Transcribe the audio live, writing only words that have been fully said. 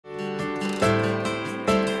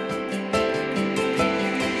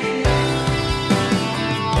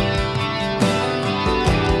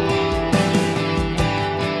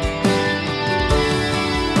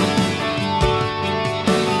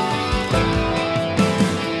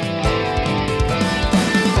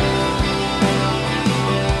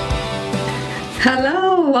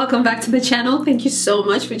welcome back to the channel. Thank you so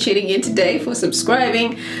much for tuning in today, for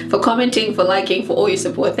subscribing, for commenting, for liking, for all your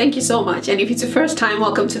support. Thank you so much. And if it's your first time,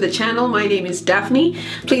 welcome to the channel. My name is Daphne.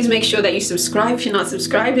 Please make sure that you subscribe if you're not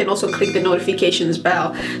subscribed, and also click the notifications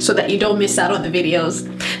bell so that you don't miss out on the videos.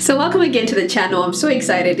 So welcome again to the channel. I'm so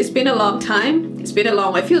excited. It's been a long time.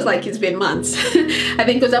 It feels like it's been months. I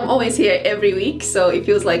think because I'm always here every week, so it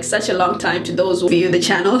feels like such a long time to those who view the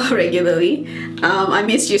channel regularly. I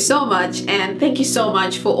miss you so much, and thank you so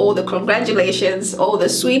much for all the congratulations, all the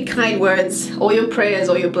sweet kind words, all your prayers,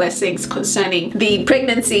 all your blessings concerning the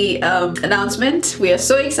pregnancy announcement. We are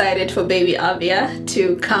so excited for baby Avia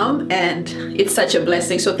to come, and it's such a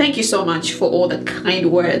blessing. So thank you so much for all the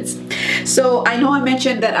kind words. So I know I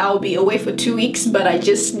mentioned that I'll be away for 2 weeks, but I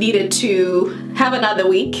just needed to have another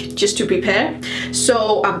week just to prepare.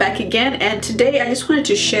 So I'm back again, and today I just wanted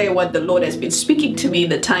to share what the Lord has been speaking to me in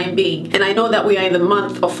the time being. And I know that we are in the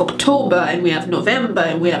month of October, and we have November,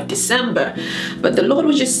 and we have December, but the Lord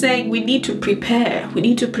was just saying we need to prepare. We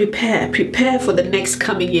need to prepare for the next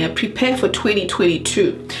coming year, prepare for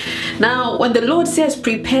 2022. Now, when the Lord says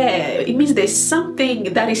prepare, it means there's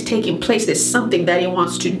something that is taking place. There's something that He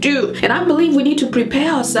wants to do. And I believe we need to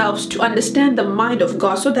prepare ourselves to understand the mind of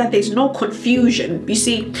God so that there's no confusion. You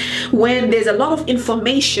see, when there's a lot of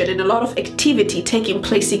information and a lot of activity taking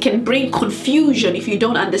place, it can bring confusion if you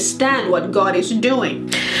don't understand what God is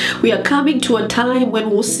doing. We are coming to a time when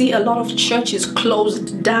we'll see a lot of churches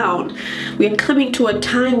closed down. We are coming to a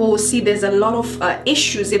time where we'll see there's a lot of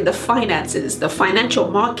issues in the finances, the financial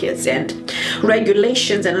markets, and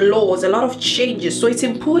regulations and laws, a lot of changes. So it's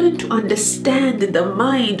important to understand the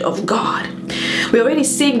mind of God. We're already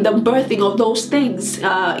seeing the birthing of those things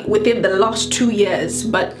within the last 2 years.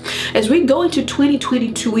 But as we go into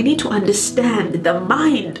 2022, we need to understand the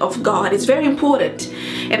mind of God. It's very important.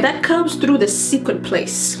 And that comes through the secret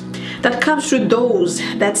place. That comes through those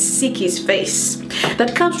that seek His face.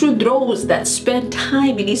 That comes through those that spend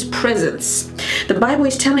time in His presence. The Bible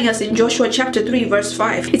is telling us in Joshua chapter 3 verse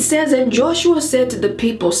 5. It says, "And Joshua said to the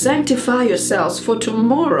people, sanctify yourselves, for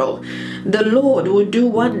tomorrow the Lord will do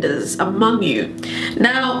wonders among you."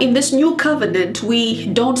 Now, in this new covenant, we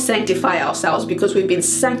don't sanctify ourselves because we've been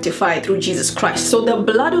sanctified through Jesus Christ. So the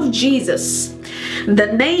blood of Jesus, the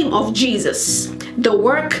name of Jesus,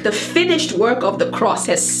 the finished work of the cross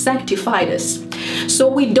has sanctified us. So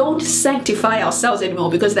we don't sanctify ourselves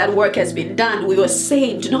anymore because that work has been done. We were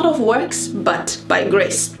saved not of works but by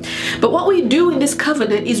grace. But what we do in this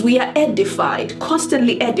covenant is we are edified,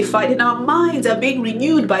 constantly edified, and our minds are being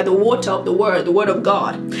renewed by the water of the word of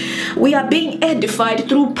God. We are being edified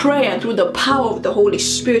through prayer, through the power of the Holy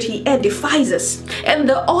Spirit. He edifies us. And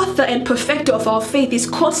the author and perfecter of our faith is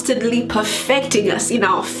constantly perfecting us in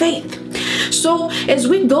our faith. So as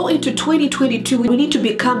we go into 2022, we need to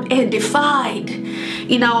become edified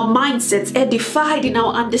in our mindsets, edified in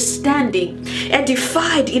our understanding,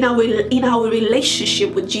 edified in our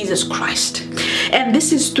relationship with Jesus Christ. And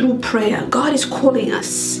this is through prayer. God is calling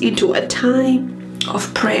us into a time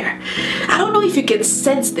of prayer. I don't know if you can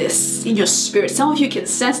sense this in your spirit. Some of you can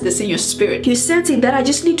sense this in your spirit. You're sensing that I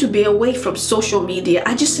just need to be away from social media.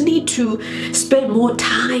 I just need to spend more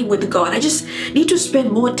time with God. I just need to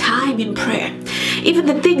spend more time in prayer. Even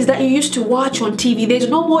the things that you used to watch on TV, there's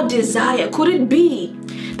no more desire. Could it be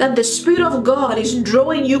that the Spirit of God is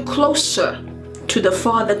drawing you closer to the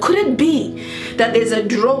Father? Could it be that there's a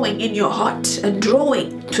drawing in your heart, a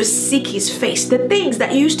drawing to seek His face? The things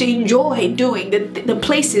that you used to enjoy doing, the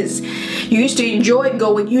places you used to enjoy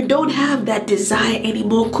going, you don't have that desire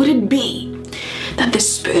anymore. Could it be that the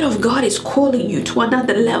Spirit of God is calling you to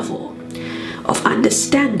another level of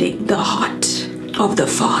understanding the heart of the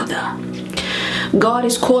Father? God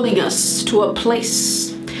is calling us to a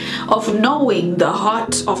place of knowing the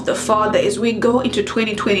heart of the Father as we go into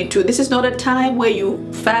 2022. This is not a time where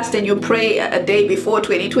you fast and you pray a day before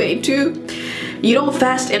 2022. You don't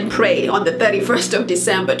fast and pray on the 31st of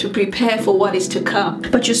December to prepare for what is to come.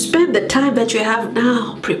 But you spend the time that you have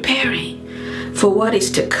now preparing for what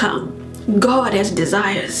is to come. God has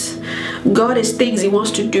desires. God has things He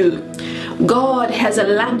wants to do. God has a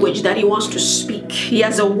language that He wants to speak. He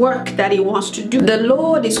has a work that He wants to do. The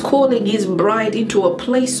Lord is calling His bride into a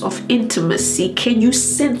place of intimacy. Can you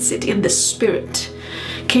sense it in the spirit?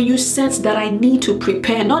 Can you sense that I need to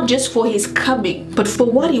prepare not just for His coming, but for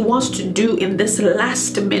what He wants to do in this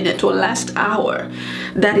last minute or last hour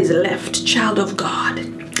that is left? Child of God,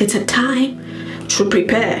 it's a time to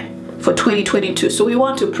prepare for 2022. So we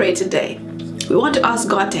want to pray today. We want to ask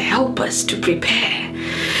God to help us to prepare.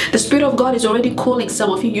 The Spirit of God is already calling some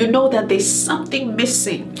of you. You know that there's something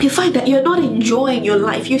missing. You find that you're not enjoying your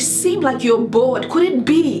life. You seem like you're bored. Could it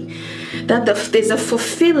be that there's a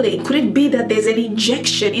fulfilling? Could it be that there's an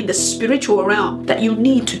injection in the spiritual realm that you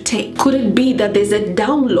need to take? Could it be that there's a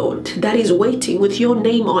download that is waiting with your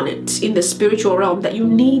name on it in the spiritual realm that you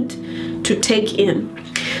need to take in?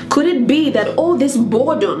 Could it be that all this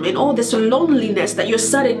boredom and all this loneliness that you're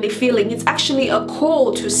suddenly feeling, it's actually a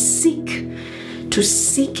call to seek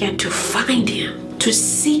and to find him? To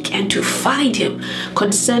seek and to find him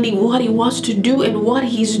concerning what he wants to do and what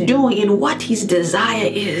he's doing and what his desire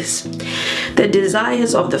is. The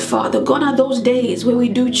desires of the Father. Gone are those days where we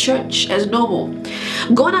do church as normal.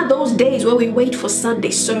 Gone are those days where we wait for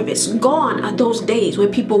Sunday service. Gone are those days where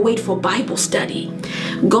people wait for Bible study.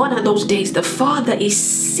 Gone are those days. The Father is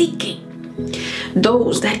seeking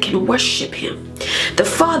those that can worship him. The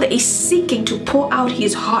Father is seeking to pour out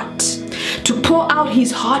his heart, to pour out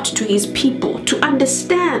his heart to his people, to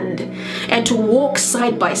understand and to walk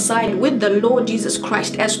side by side with the Lord Jesus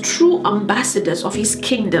Christ as true ambassadors of his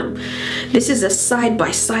kingdom. This is a side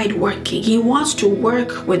by side working. He wants to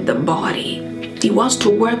work with the body. He wants to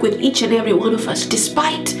work with each and every one of us,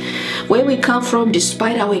 despite where we come from,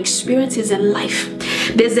 despite our experiences in life.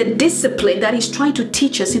 There's a discipline that he's trying to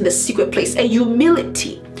teach us in the secret place, a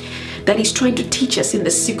humility that he's trying to teach us in the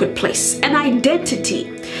secret place, an identity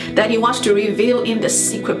that he wants to reveal in the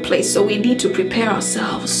secret place. So we need to prepare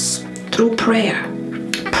ourselves through prayer.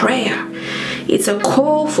 Prayer. It's a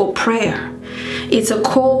call for prayer. It's a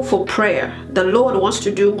call for prayer. The Lord wants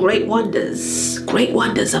to do great wonders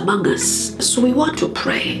among us. So we want to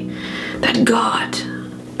pray that God,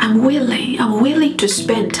 I'm willing to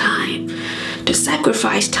spend time, to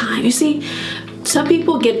sacrifice time. You see, some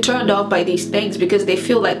people get turned off by these things because they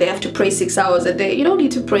feel like they have to pray 6 hours a day. You don't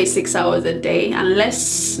need to pray 6 hours a day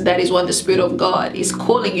unless that is what the Spirit of God is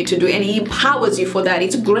calling you to do, and he empowers you for that.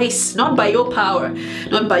 It's grace, not by your power,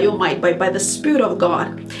 not by your might, but by the Spirit of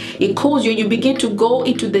God. He calls you and you begin to go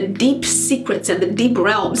into the deep secrets and the deep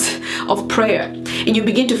realms of prayer, and you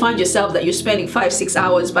begin to find yourself that you're spending 5-6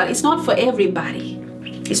 hours, but it's not for everybody.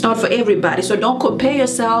 It's not for everybody. So don't compare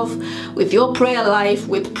yourself with your prayer life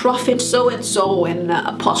with prophet so-and-so and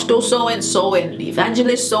apostle so-and-so and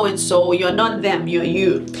evangelist so-and-so. You're not them, you're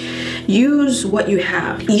you. Use what you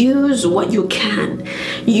have. Use what you can.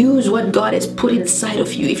 Use what God has put inside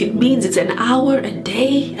of you. If it means it's an hour a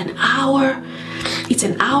day, it's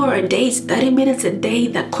an hour a day, it's 30 minutes a day.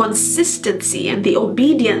 That consistency and the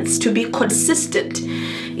obedience to be consistent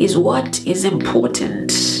is what is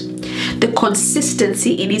important. The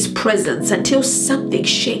consistency in his presence until something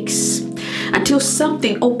shakes, until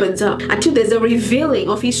something opens up, until there's a revealing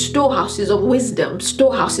of his storehouses of wisdom,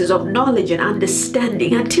 storehouses of knowledge and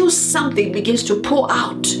understanding, until something begins to pour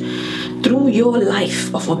out through your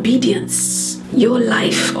life of obedience, your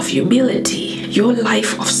life of humility, your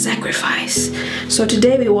life of sacrifice. So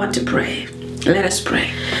today we want to pray. Let us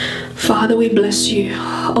pray. Father, we bless you.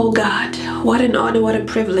 Oh God, what an honor, what a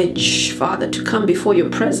privilege, Father, to come before your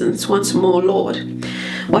presence once more, Lord.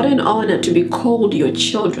 What an honor to be called your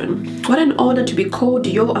children. What an honor to be called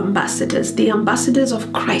your ambassadors, the ambassadors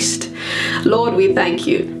of Christ. Lord, we thank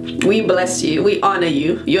you. We bless you. We honor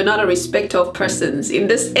you. You're not a respecter of persons. In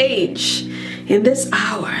this age, in this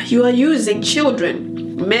hour, you are using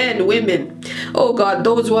children, men, women, oh God,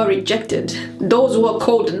 those who are rejected, those who are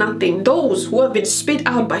called nothing, those who have been spit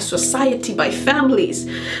out by society, by families,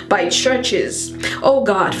 by churches. Oh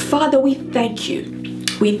God, Father, we thank you.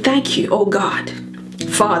 We thank you, oh God.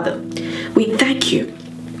 Father, we thank you.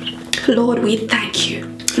 Lord, we thank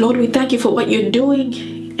you. Lord, we thank you for what you're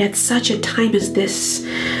doing at such a time as this.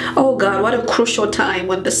 Oh God, what a crucial time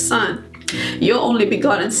when the Son, your only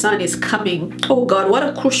begotten Son, is coming. Oh God, what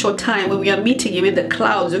a crucial time when we are meeting him in the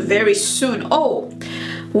clouds very soon. Oh,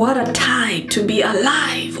 what a time to be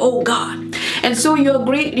alive, oh God. And so you're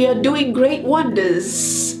doing great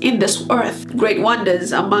wonders in this earth, great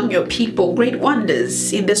wonders among your people, great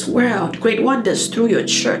wonders in this world, great wonders through your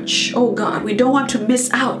church. Oh God, we don't want to miss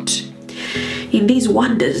out in these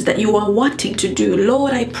wonders that you are wanting to do.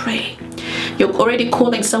 Lord, I pray. You're already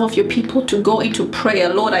calling some of your people to go into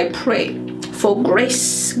prayer. Lord, I pray for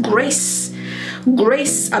grace,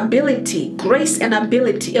 and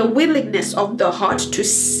ability, a willingness of the heart to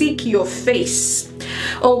seek your face.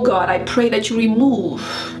 Oh God, I pray that you remove,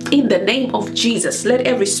 in the name of Jesus, let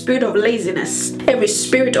every spirit of laziness, every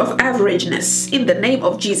spirit of averageness, in the name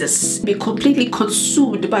of Jesus, be completely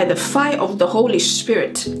consumed by the fire of the Holy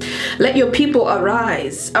Spirit. Let your people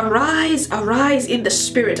arise, arise, arise in the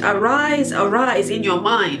Spirit, arise, arise in your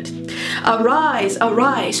mind, arise,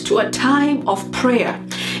 arise to a time of prayer.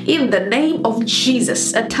 In the name of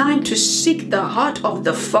Jesus, a time to seek the heart of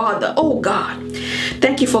the Father. Oh God,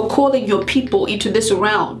 thank you for calling your people into this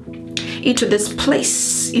realm, into this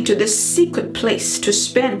place, into this secret place to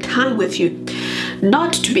spend time with you,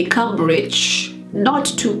 not to become rich, not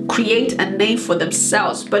to create a name for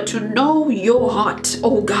themselves, but to know your heart,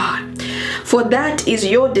 oh God. For that is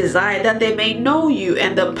your desire, that they may know you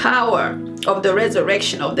and the power of the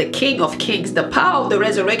resurrection of the King of Kings, the power of the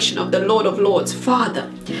resurrection of the Lord of Lords.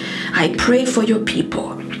 Father, I pray for your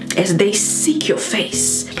people as they seek your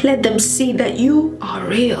face. Let them see that you are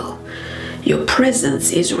real. Your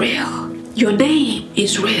presence is real. Your name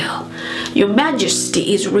is real. Your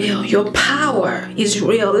majesty is real. Your power is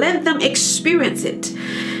real. Let them experience it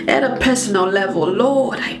at a personal level.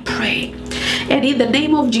 Lord, I pray. And in the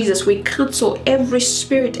name of Jesus, we cancel every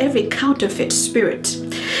spirit, every counterfeit spirit,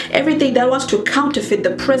 everything that wants to counterfeit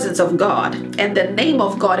the presence of God and the name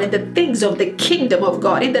of God and the things of the kingdom of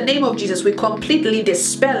God. In the name of Jesus, we completely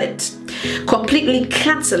dispel it, completely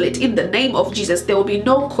cancel it. In the name of Jesus, there will be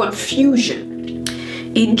no confusion.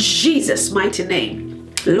 In Jesus' mighty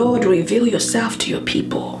name, Lord, reveal yourself to your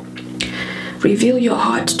people. Reveal your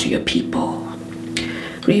heart to your people.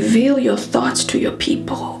 Reveal your thoughts to your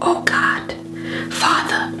people, oh God.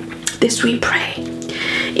 Father, this we pray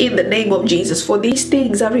in the name of Jesus, for these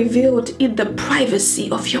things are revealed in the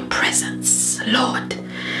privacy of your presence. Lord,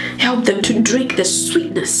 help them to drink the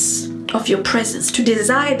sweetness of your presence, to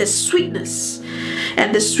desire the sweetness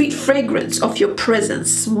and the sweet fragrance of your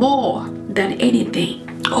presence more than anything.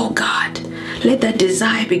 Oh God, let that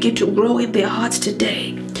desire begin to grow in their hearts today.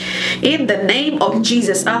 In the name of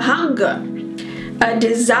Jesus, a hunger, a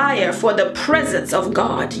desire for the presence of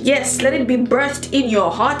God. Yes, let it be birthed in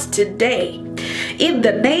your heart today. In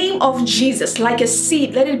the name of Jesus, like a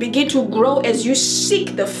seed, let it begin to grow as you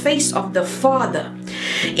seek the face of the Father.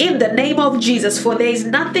 In the name of Jesus, for there is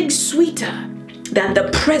nothing sweeter than the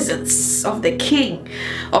presence of the King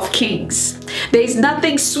of Kings. There is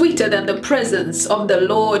nothing sweeter than the presence of the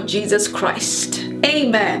Lord Jesus Christ.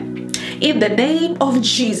 Amen. In the name of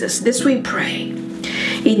Jesus, this we pray.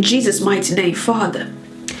 In Jesus' mighty name, Father,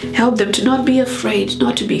 help them to not be afraid,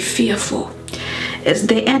 not to be fearful as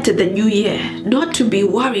they enter the new year, not to be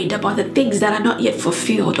worried about the things that are not yet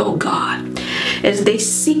fulfilled, oh God. As they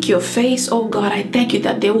seek your face, oh God, I thank you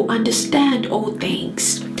that they will understand all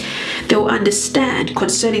things. They will understand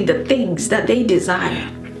concerning the things that they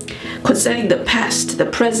desire, concerning the past, the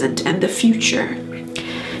present, and the future.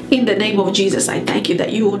 In the name of Jesus, I thank you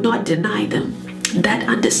that you will not deny them that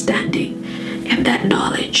understanding and that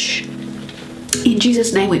knowledge. In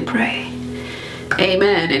Jesus' name we pray.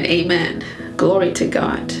 Amen and amen. Glory to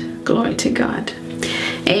God. Glory to God.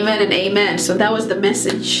 Amen and amen. So that was the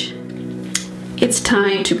message. It's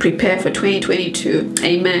time to prepare for 2022.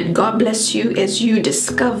 Amen. God bless you as you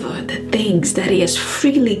discover the things that He has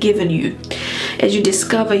freely given you. As you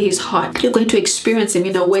discover His heart, you're going to experience Him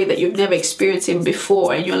in a way that you've never experienced Him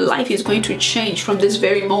before. And your life is going to change from this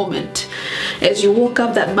very moment. As you walk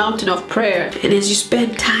up that mountain of prayer and as you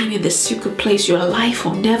spend time in the secret place, your life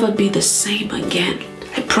will never be the same again.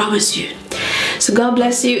 I promise you. So God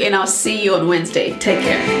bless you, and I'll see you on Wednesday. Take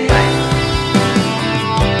care. Bye.